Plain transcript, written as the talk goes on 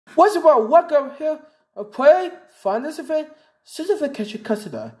What's about welcome here? A play, find this event, certification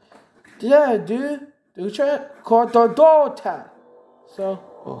customer. Did I do the try called the door tag? So,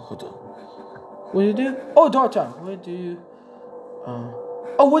 oh, hold on. What do you do? Oh, door tag. What do you?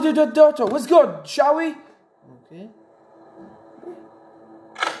 Oh, what do you do? Door tag. Let's go, shall we? Okay.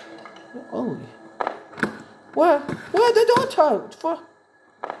 Oh, where the door tag for?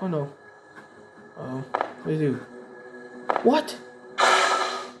 Oh no. What do you do? What?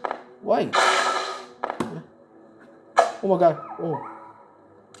 Wait. Oh my god. Oh.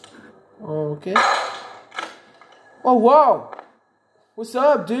 Okay. Oh wow. What's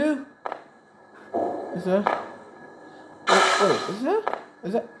up, dude? Is that? Wait,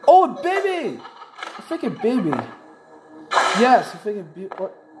 is that? Oh, baby! A freaking baby. Yes, a freaking baby.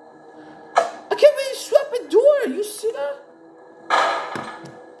 What? I can't really swap the door. You see that?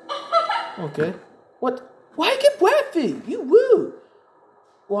 Okay. What? Why you keep laughing? You rude.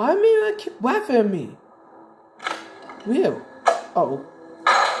 Why I keep laughing at me? Real. Oh.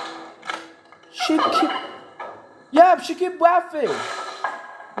 She keep laughing.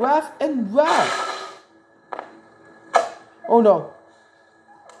 Laugh and laugh. Oh no.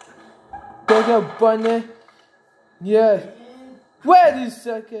 Go get bunny. Yeah. Wait a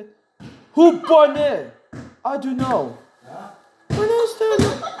second. Who bunny? I don't know. What is that?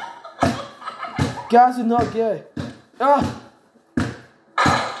 Guys are not gay. Ah.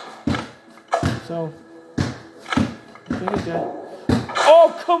 So.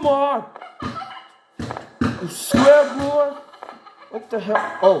 Oh, come on! You swear, boy? What the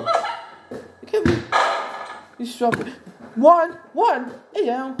hell? Oh. It can't be. You swap it. 1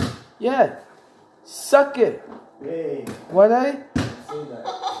 a.m. Yeah. Suck it. Hey. What, eh? Say that.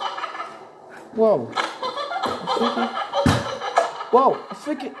 Whoa. I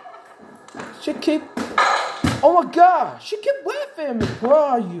think she keep. Oh my god. She keep laughing at me. Where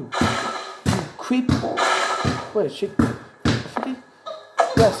are you? You creep. Wait, she.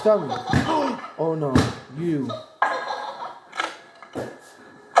 Yes, got me. Oh no, you.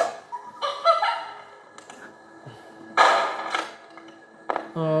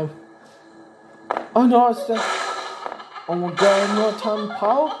 Oh no, it's that. Oh my god, no time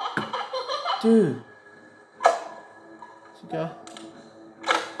power? Dude.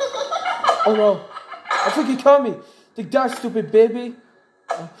 Oh no. I think he caught me. The that stupid baby.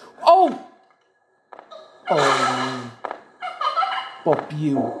 Oh! Oh. Pop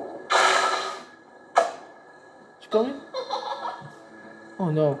you. She coming?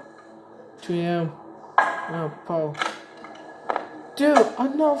 Oh no. 2 a.m. Oh, Paul. Dude,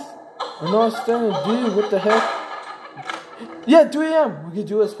 enough. I know I'm standing, dude. What the heck? Yeah, 3 a.m. We can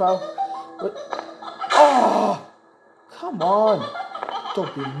do this, pal. What? Oh! Come on.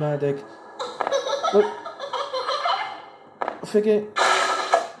 Don't be medic. Look. I figure.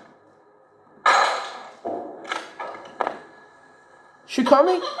 She caught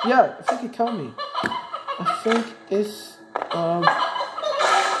me? Yeah, I think he caught me. I think it's oh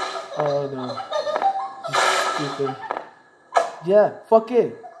no. You stupid. Yeah, fuck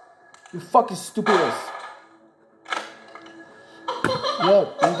it. You fucking stupid ass. Yeah,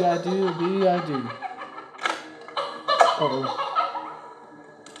 you gotta do.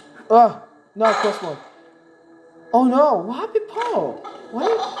 Oh, not cross one. Oh no, what happened, Paul?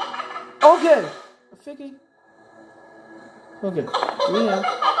 What? Okay. I think okay. Yeah.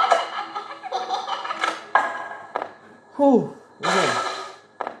 Whew. Okay.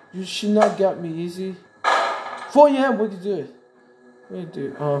 You should not get me easy. 4 a.m. We can do it. We can do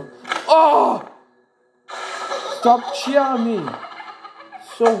it. Oh! Stop cheering me.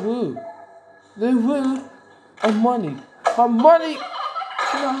 So rude. They rude. Our money. Our money.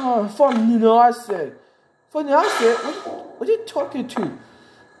 For I said. What are you talking to?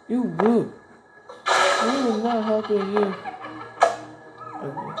 You rude. We are not helping you.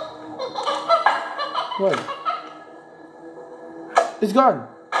 Okay. What? It's gone.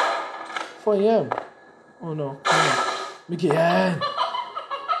 4 a.m. Oh no. Make it end.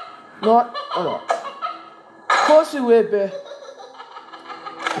 Not. Oh no. Close the way, babe.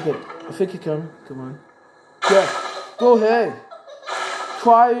 Okay. I think you can. Come on. Yeah. Go ahead.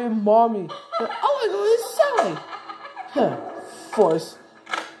 Cry, mommy. Oh my god, it's Sally. Huh. Force.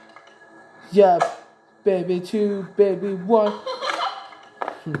 Yeah. Baby 2, baby 1.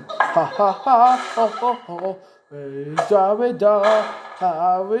 Ha ha ha ho ho ho. We da.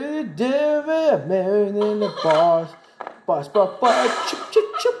 How we do it, man in the bars. Bus, chip, chip,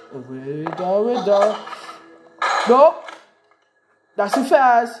 chip. We da. Nope. That's too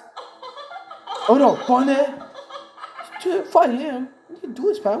fast. Oh no, Bonnet. It's 5 a.m. You can do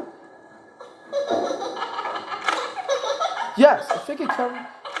this, pal. Yes, I think it can.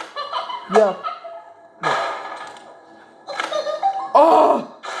 Yeah. No.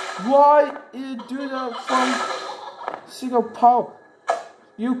 Oh! Why you do that from single power?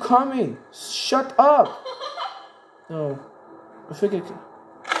 You coming? Shut up! No. I think it can.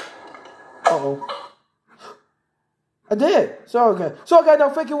 Uh-oh. I did! So okay. Now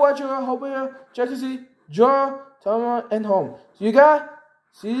thank you for watching. I hope you check to see Joe, Tom, and home. See you guys.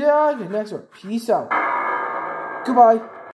 See ya in the next one. Peace out. Goodbye.